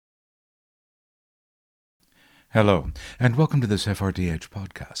Hello, and welcome to this FRDH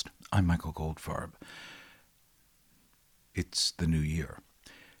podcast. I'm Michael Goldfarb. It's the new year.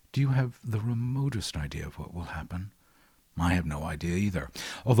 Do you have the remotest idea of what will happen? I have no idea either.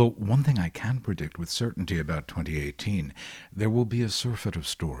 Although one thing I can predict with certainty about 2018, there will be a surfeit of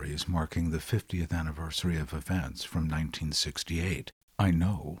stories marking the 50th anniversary of events from 1968. I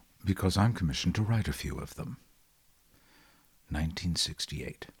know because I'm commissioned to write a few of them.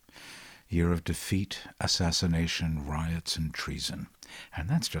 1968. Year of defeat, assassination, riots, and treason. And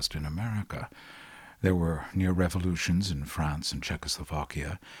that's just in America. There were near revolutions in France and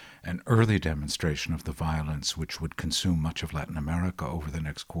Czechoslovakia, an early demonstration of the violence which would consume much of Latin America over the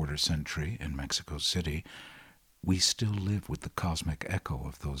next quarter century in Mexico City. We still live with the cosmic echo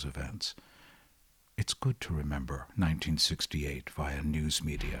of those events. It's good to remember 1968 via news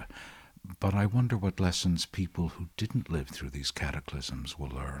media, but I wonder what lessons people who didn't live through these cataclysms will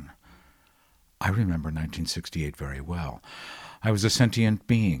learn. I remember 1968 very well. I was a sentient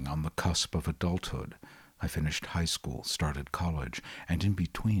being on the cusp of adulthood. I finished high school, started college, and in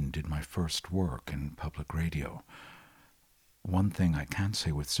between did my first work in public radio. One thing I can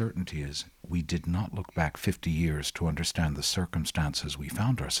say with certainty is we did not look back 50 years to understand the circumstances we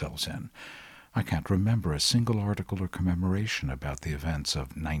found ourselves in. I can't remember a single article or commemoration about the events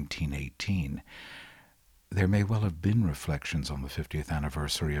of 1918. There may well have been reflections on the 50th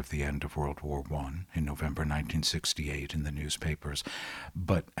anniversary of the end of World War I in November 1968 in the newspapers,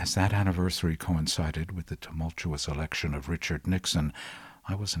 but as that anniversary coincided with the tumultuous election of Richard Nixon,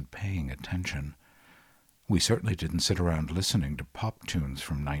 I wasn't paying attention. We certainly didn't sit around listening to pop tunes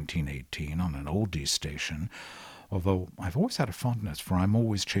from 1918 on an oldies station, although I've always had a fondness for I'm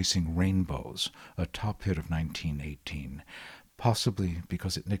Always Chasing Rainbows, a top hit of 1918, possibly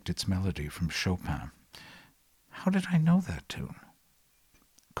because it nicked its melody from Chopin. How did I know that tune?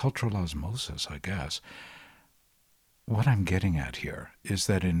 Cultural osmosis, I guess. What I'm getting at here is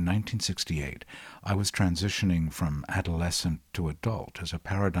that in 1968, I was transitioning from adolescent to adult as a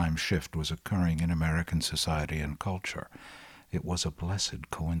paradigm shift was occurring in American society and culture. It was a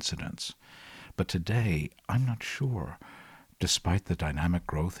blessed coincidence. But today, I'm not sure. Despite the dynamic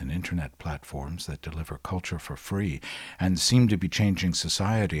growth in internet platforms that deliver culture for free and seem to be changing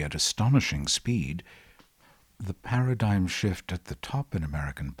society at astonishing speed, the paradigm shift at the top in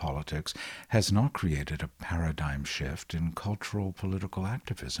American politics has not created a paradigm shift in cultural political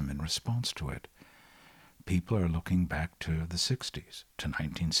activism in response to it. People are looking back to the 60s, to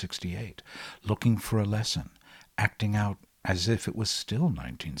 1968, looking for a lesson, acting out as if it was still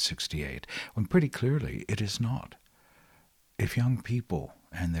 1968, when pretty clearly it is not. If young people,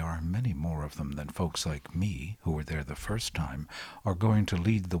 and there are many more of them than folks like me who were there the first time, are going to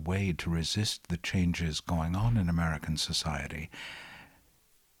lead the way to resist the changes going on in American society,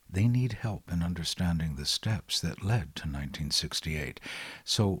 they need help in understanding the steps that led to 1968.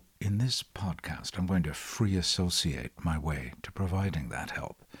 So in this podcast, I'm going to free associate my way to providing that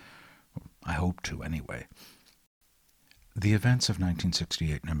help. I hope to, anyway. The events of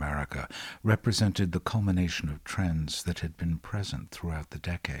 1968 in America represented the culmination of trends that had been present throughout the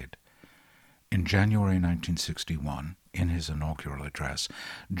decade. In January 1961, in his inaugural address,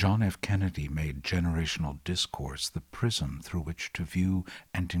 John F. Kennedy made generational discourse the prism through which to view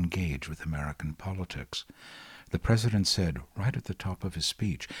and engage with American politics. The president said, right at the top of his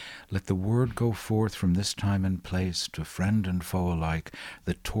speech, "Let the word go forth from this time and place to friend and foe alike,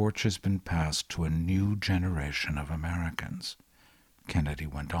 the torch has been passed to a new generation of Americans." Kennedy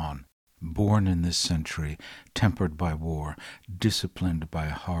went on, "Born in this century, tempered by war, disciplined by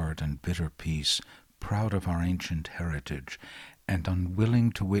hard and bitter peace, proud of our ancient heritage, and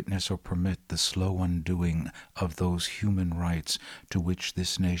unwilling to witness or permit the slow undoing of those human rights to which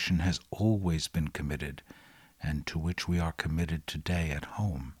this nation has always been committed, and to which we are committed today at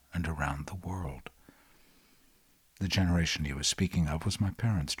home and around the world." The generation he was speaking of was my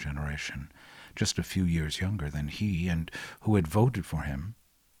parents' generation, just a few years younger than he, and who had voted for him,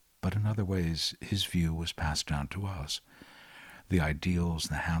 but in other ways his view was passed down to us. The ideals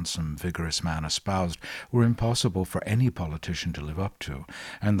the handsome, vigorous man espoused were impossible for any politician to live up to,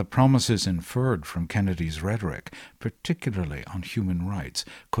 and the promises inferred from Kennedy's rhetoric, particularly on human rights,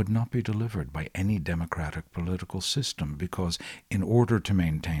 could not be delivered by any democratic political system because, in order to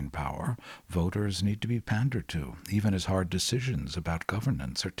maintain power, voters need to be pandered to, even as hard decisions about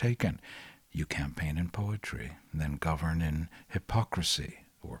governance are taken. You campaign in poetry, then govern in hypocrisy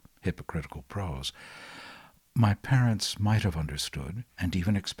or hypocritical prose. My parents might have understood and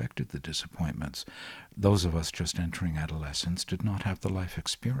even expected the disappointments. Those of us just entering adolescence did not have the life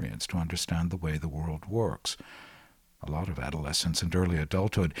experience to understand the way the world works. A lot of adolescence and early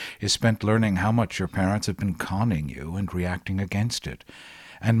adulthood is spent learning how much your parents have been conning you and reacting against it.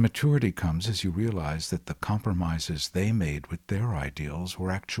 And maturity comes as you realize that the compromises they made with their ideals were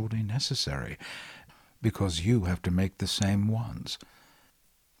actually necessary, because you have to make the same ones.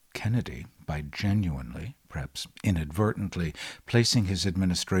 Kennedy, by genuinely, perhaps inadvertently, placing his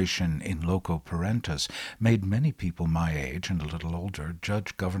administration in loco parentis, made many people my age and a little older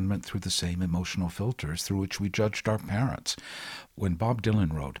judge government through the same emotional filters through which we judged our parents. When Bob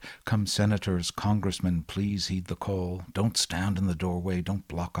Dylan wrote, "Come senators, congressmen, please heed the call, don't stand in the doorway, don't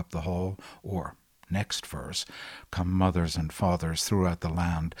block up the hall," or next verse, "Come mothers and fathers throughout the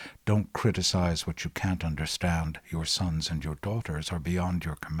land, don't criticize what you can't understand, your sons and your daughters are beyond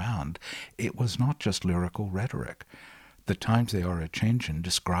your command," it was not just lyrical rhetoric. The times they are a-changin'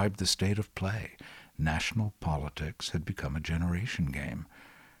 described the state of play. National politics had become a generation game.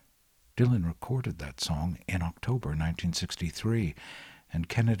 Dylan recorded that song in October 1963, and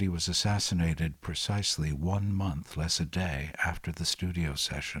Kennedy was assassinated precisely 1 month less a day after the studio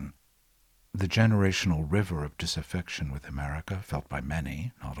session. The generational river of disaffection with America, felt by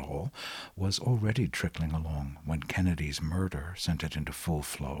many, not all, was already trickling along when Kennedy's murder sent it into full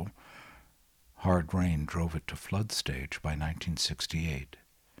flow. Hard rain drove it to flood stage by 1968.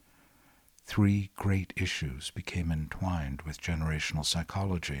 3 great issues became entwined with generational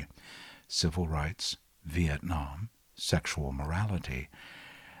psychology: civil rights, Vietnam, sexual morality.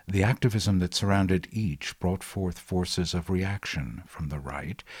 The activism that surrounded each brought forth forces of reaction from the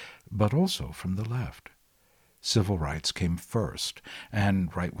right, but also from the left. Civil rights came first,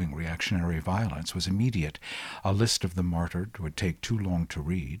 and right-wing reactionary violence was immediate. A list of the martyred would take too long to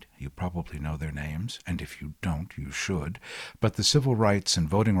read. You probably know their names, and if you don't, you should. But the Civil Rights and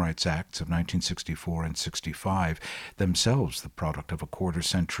Voting Rights Acts of 1964 and 65, themselves the product of a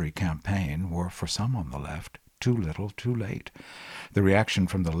quarter-century campaign, were, for some on the left, too little, too late. The reaction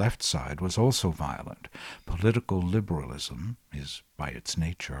from the left side was also violent. Political liberalism is, by its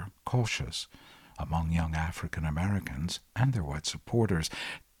nature, cautious. Among young African Americans and their white supporters,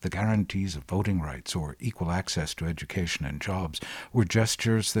 the guarantees of voting rights or equal access to education and jobs were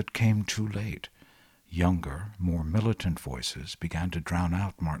gestures that came too late. Younger, more militant voices began to drown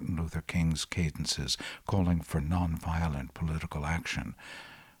out Martin Luther King's cadences calling for nonviolent political action.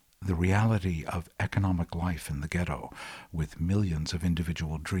 The reality of economic life in the ghetto, with millions of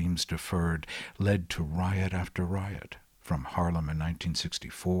individual dreams deferred, led to riot after riot, from Harlem in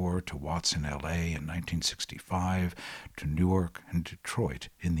 1964 to Watts in L.A. in 1965 to Newark and Detroit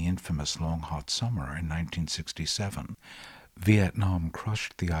in the infamous Long Hot Summer in 1967. Vietnam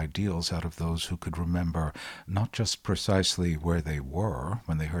crushed the ideals out of those who could remember not just precisely where they were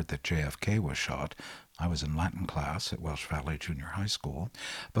when they heard that JFK was shot — I was in Latin class at Welsh Valley Junior High School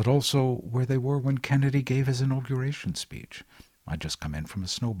 — but also where they were when Kennedy gave his inauguration speech. I'd just come in from a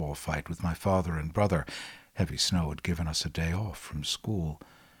snowball fight with my father and brother. Heavy snow had given us a day off from school.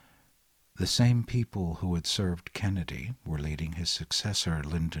 The same people who had served Kennedy were leading his successor,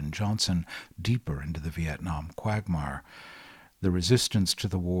 Lyndon Johnson, deeper into the Vietnam quagmire. The resistance to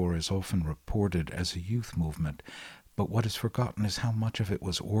the war is often reported as a youth movement, but what is forgotten is how much of it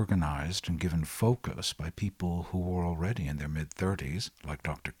was organized and given focus by people who were already in their mid-30s, like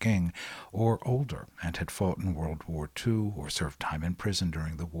Dr. King, or older and had fought in World War II or served time in prison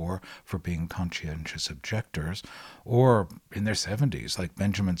during the war for being conscientious objectors, or in their 70s, like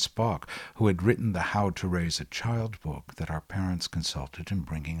Benjamin Spock, who had written the How to Raise a Child book that our parents consulted in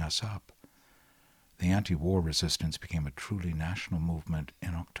bringing us up. The anti-war resistance became a truly national movement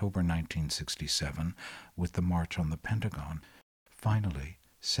in October 1967 with the March on the Pentagon. Finally,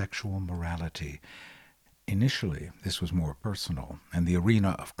 sexual morality. Initially, this was more personal, and the arena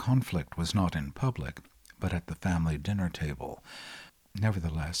of conflict was not in public, but at the family dinner table.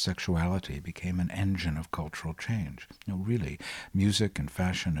 Nevertheless, sexuality became an engine of cultural change. Really, music and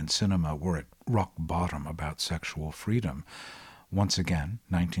fashion and cinema were at rock bottom about sexual freedom. Once again,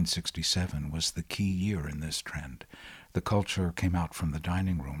 1967 was the key year in this trend. The culture came out from the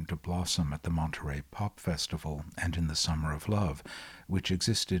dining room to blossom at the Monterey Pop Festival and in the Summer of Love, which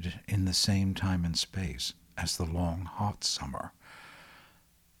existed in the same time and space as the Long Hot Summer.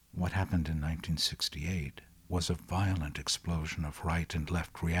 What happened in 1968 was a violent explosion of right and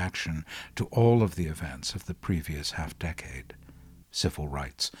left reaction to all of the events of the previous half-decade. Civil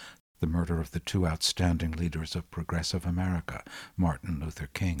rights, the murder of the 2 outstanding leaders of progressive America, Martin Luther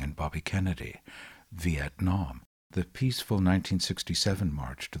King and Bobby Kennedy; Vietnam, The peaceful 1967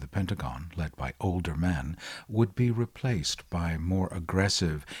 march to the Pentagon, led by older men, would be replaced by more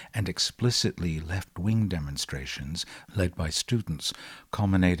aggressive and explicitly left-wing demonstrations led by students,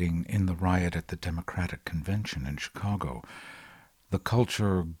 culminating in the riot at the Democratic Convention in Chicago. The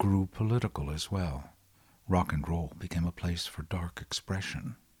culture grew political as well. Rock and roll became a place for dark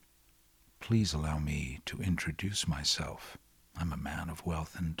expression. Please allow me to introduce myself. I'm a man of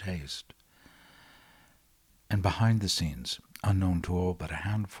wealth and taste. And behind the scenes, unknown to all but a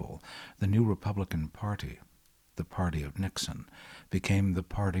handful, the new Republican Party, the party of Nixon, became the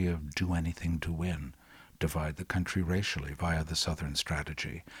party of do anything to win, divide the country racially via the Southern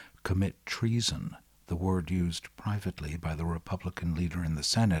strategy, commit treason, the word used privately by the Republican leader in the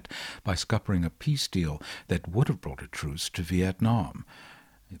Senate, by scuppering a peace deal that would have brought a truce to Vietnam.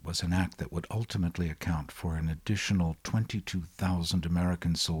 It was an act that would ultimately account for an additional 22,000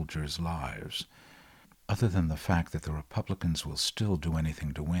 American soldiers' lives. Other than the fact that the Republicans will still do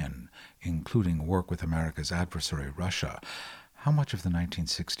anything to win, including work with America's adversary Russia, how much of the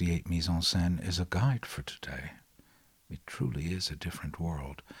 1968 mise-en-scène is a guide for today? It truly is a different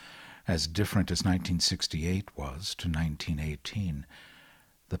world. As different as 1968 was to 1918.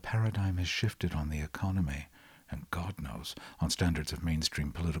 The paradigm has shifted on the economy, and God knows, on standards of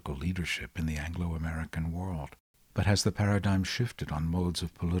mainstream political leadership in the Anglo-American world. But has the paradigm shifted on modes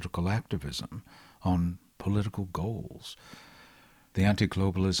of political activism, on political goals? The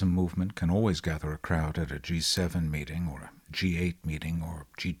anti-globalism movement can always gather a crowd at a G7 meeting or a G8 meeting or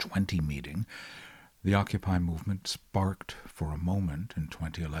G20 meeting. The Occupy movement sparked for a moment in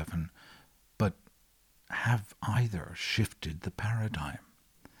 2011, but have either shifted the paradigm?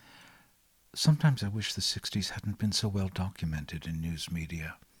 Sometimes I wish the 60s hadn't been so well documented in news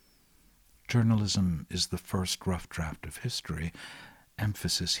media. Journalism is the first rough draft of history,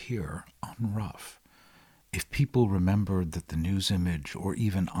 emphasis here on rough. If people remembered that the news image or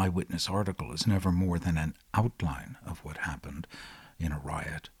even eyewitness article is never more than an outline of what happened in a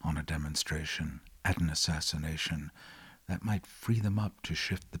riot, on a demonstration, at an assassination, that might free them up to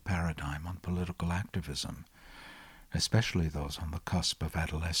shift the paradigm on political activism, especially those on the cusp of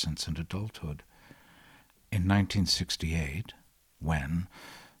adolescence and adulthood. In 1968, when,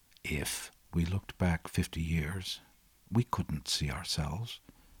 if we looked back 50 years, we couldn't see ourselves.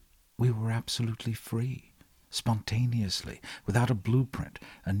 We were absolutely free. Spontaneously, without a blueprint,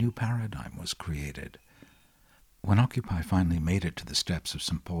 a new paradigm was created. When Occupy finally made it to the steps of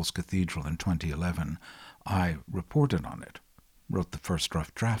St. Paul's Cathedral in 2011, I reported on it, wrote the first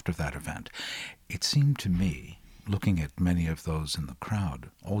rough draft of that event. It seemed to me, looking at many of those in the crowd,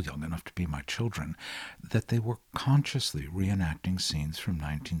 all young enough to be my children, that they were consciously reenacting scenes from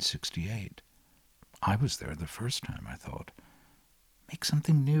 1968. I was there the first time, I thought. Make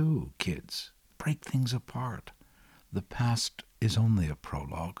something new, kids. Break things apart. The past is only a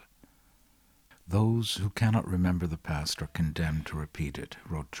prologue. Those who cannot remember the past are condemned to repeat it,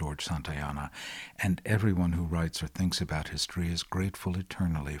 wrote George Santayana, and everyone who writes or thinks about history is grateful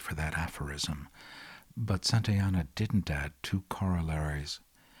eternally for that aphorism. But Santayana didn't add two corollaries.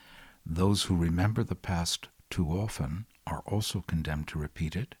 Those who remember the past too often are also condemned to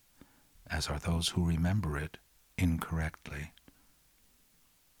repeat it, as are those who remember it incorrectly.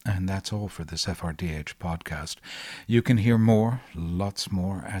 And that's all for this FRDH podcast. You can hear more, lots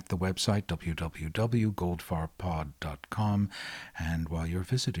more, at the website www.goldfarpod.com, and while you're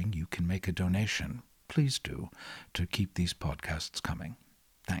visiting, you can make a donation. Please do, to keep these podcasts coming.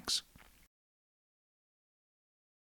 Thanks.